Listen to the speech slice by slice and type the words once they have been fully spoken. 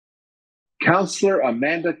Councillor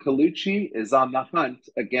Amanda Collucci is on the hunt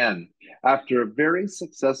again. After a very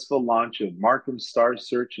successful launch of Markham Star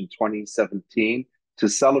Search in 2017 to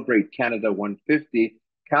celebrate Canada 150,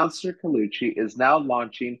 Councillor Collucci is now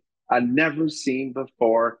launching a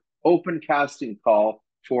never-seen-before open casting call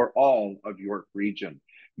for all of York Region.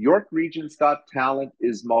 York Region's Got Talent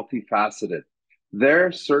is multifaceted.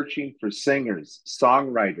 They're searching for singers,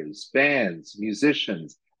 songwriters, bands,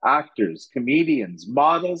 musicians, actors, comedians,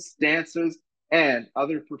 models, dancers, and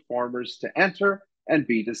other performers to enter and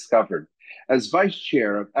be discovered. As Vice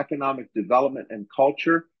Chair of Economic Development and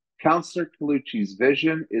Culture, Councillor Collucci's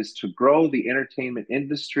vision is to grow the entertainment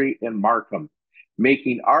industry in Markham,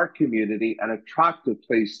 making our community an attractive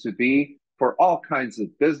place to be for all kinds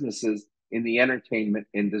of businesses in the entertainment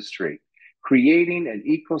industry, creating an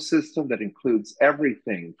ecosystem that includes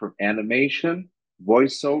everything from animation,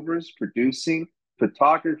 voiceovers, producing,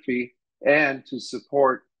 photography, and to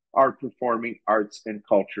support our performing arts and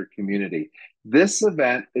culture community. This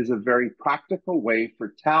event is a very practical way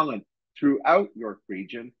for talent throughout York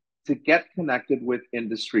Region to get connected with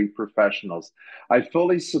industry professionals. I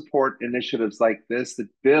fully support initiatives like this that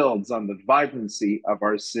builds on the vibrancy of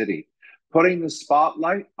our city. Putting the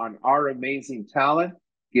spotlight on our amazing talent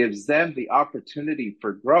gives them the opportunity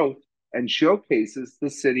for growth and showcases the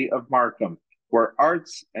city of Markham, where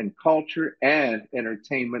arts and culture and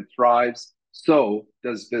entertainment thrives, so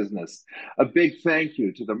does business. A big thank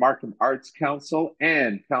you to the Markham Arts Council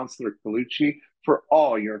and Councillor Collucci for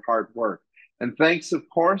all your hard work. And thanks, of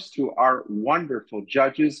course, to our wonderful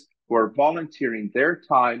judges who are volunteering their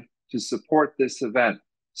time to support this event.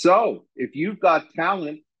 So if you've got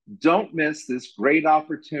talent, don't miss this great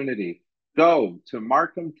opportunity. Go to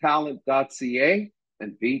markhamtalent.ca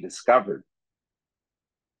and be discovered.